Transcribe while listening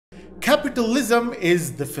capitalism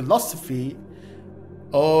is the philosophy,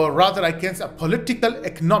 or rather I can say political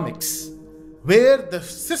economics, where the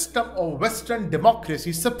system of Western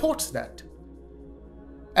democracy supports that.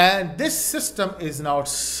 And this system is now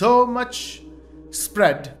so much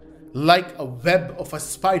spread like a web of a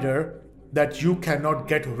spider that you cannot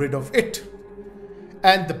get rid of it.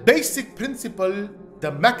 And the basic principle,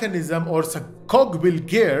 the mechanism or cogwheel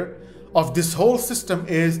gear of this whole system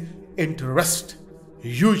is interest,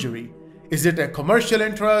 usury. Is it a commercial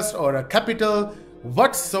interest or a capital?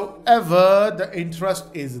 Whatsoever the interest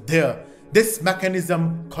is there, this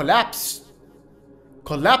mechanism collapses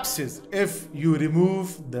if you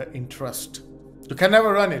remove the interest. You can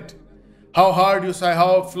never run it. How hard you say,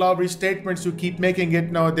 how flowery statements you keep making it,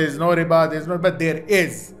 no, there's no riba, there's no, but there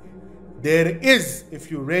is. There is, if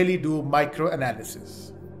you really do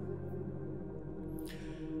micro-analysis.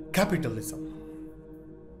 Capitalism.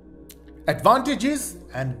 Advantages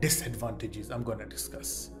and disadvantages I'm going to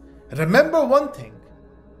discuss. Remember one thing.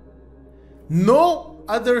 No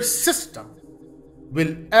other system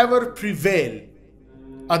will ever prevail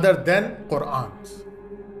other than Qur'an's.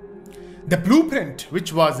 The blueprint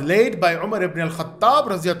which was laid by Umar ibn al-Khattab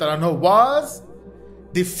anhu was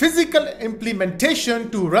the physical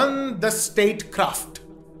implementation to run the statecraft.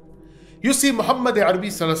 You see, Muhammad Arabi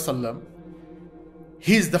sallallahu alaihi wasallam,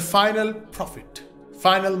 he is the final prophet,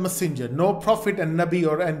 final messenger. No prophet and nabi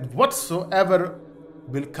and whatsoever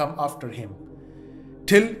will come after him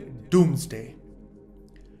till doomsday.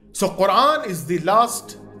 So Quran is the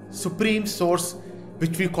last supreme source,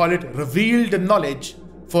 which we call it revealed knowledge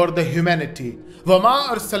for the humanity. وَمَا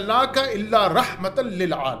أَرْسَلْنَاكَ إِلَّا رَحْمَةً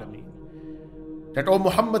لِلْعَالَمِينَ. That, O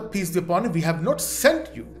Muhammad, peace be upon him, we have not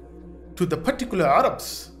sent you to the particular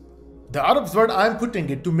Arabs. The Arabs word I am putting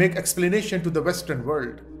it to make explanation to the Western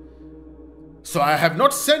world. So I have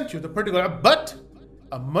not sent you the particular, but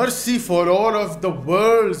a mercy for all of the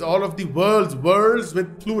worlds, worlds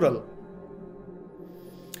with plural.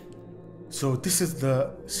 So this is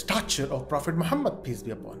the stature of Prophet Muhammad, peace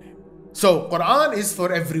be upon him. So Quran is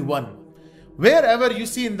for everyone. Wherever you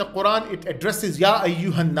see in the Quran, it addresses Ya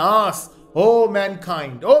ayyuhan nas, O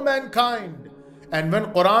mankind, O mankind. And when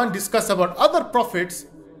Quran discusses about other prophets,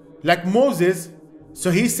 like Moses,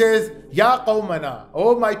 so he says Ya qawmana,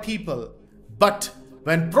 O my people. But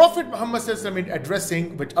when Prophet Muhammad is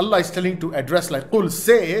addressing, which Allah is telling to address, like Qul,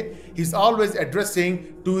 say, he's always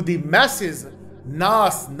addressing to the masses,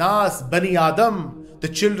 Nas, Bani Adam, the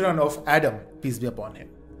children of Adam, peace be upon him.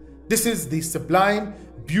 This is the sublime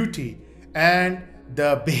beauty and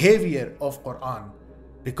the behavior of Quran.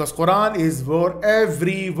 Because Quran is for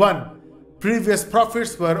everyone. Previous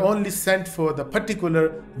prophets were only sent for the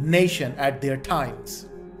particular nation at their times.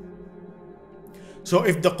 So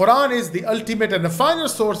if the Quran is the ultimate and the final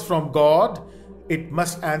source from God, it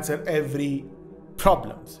must answer every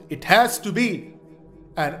problem. It has to be.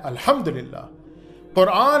 And Alhamdulillah,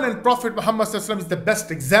 Quran and Prophet Muhammad is the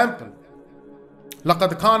best example.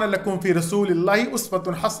 لَقَدْ كَانَ لَكُمْ فِي رَسُولِ اللَّهِ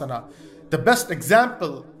أُسْوَةٌ حَسَنَةٌ. The best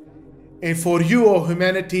example for you, O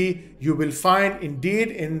humanity, you will find indeed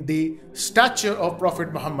in the stature of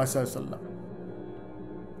Prophet Muhammad,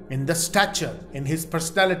 in the stature, in his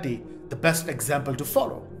personality, the best example to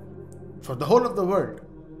follow for the whole of the world.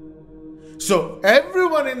 So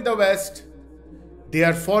everyone in the West, they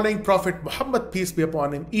are following Prophet Muhammad, peace be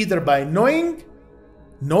upon him, either by knowingly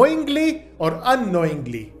or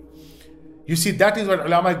unknowingly. You see, that is what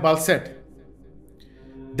Ulama Iqbal said.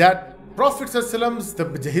 That Prophet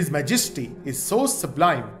his majesty is so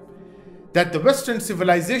sublime that the Western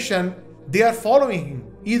civilization, they are following him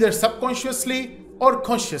either subconsciously or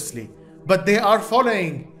consciously. But they are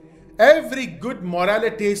following every good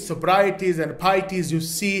morality, sobrieties and pieties you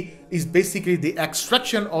see is basically the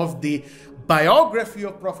extraction of the biography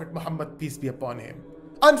of Prophet Muhammad, peace be upon him.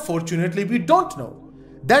 Unfortunately, we don't know.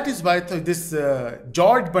 That is why this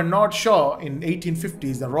George Bernard Shaw in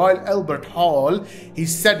 1850s, the Royal Albert Hall, he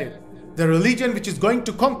said it. The religion which is going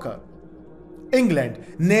to conquer England,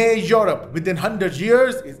 nay Europe within 100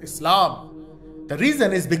 years is Islam. The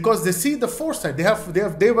reason is because they see the foresight.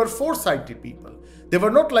 They were foresighted people. They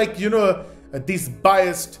were not like, these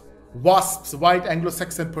biased wasps, white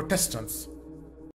Anglo-Saxon Protestants.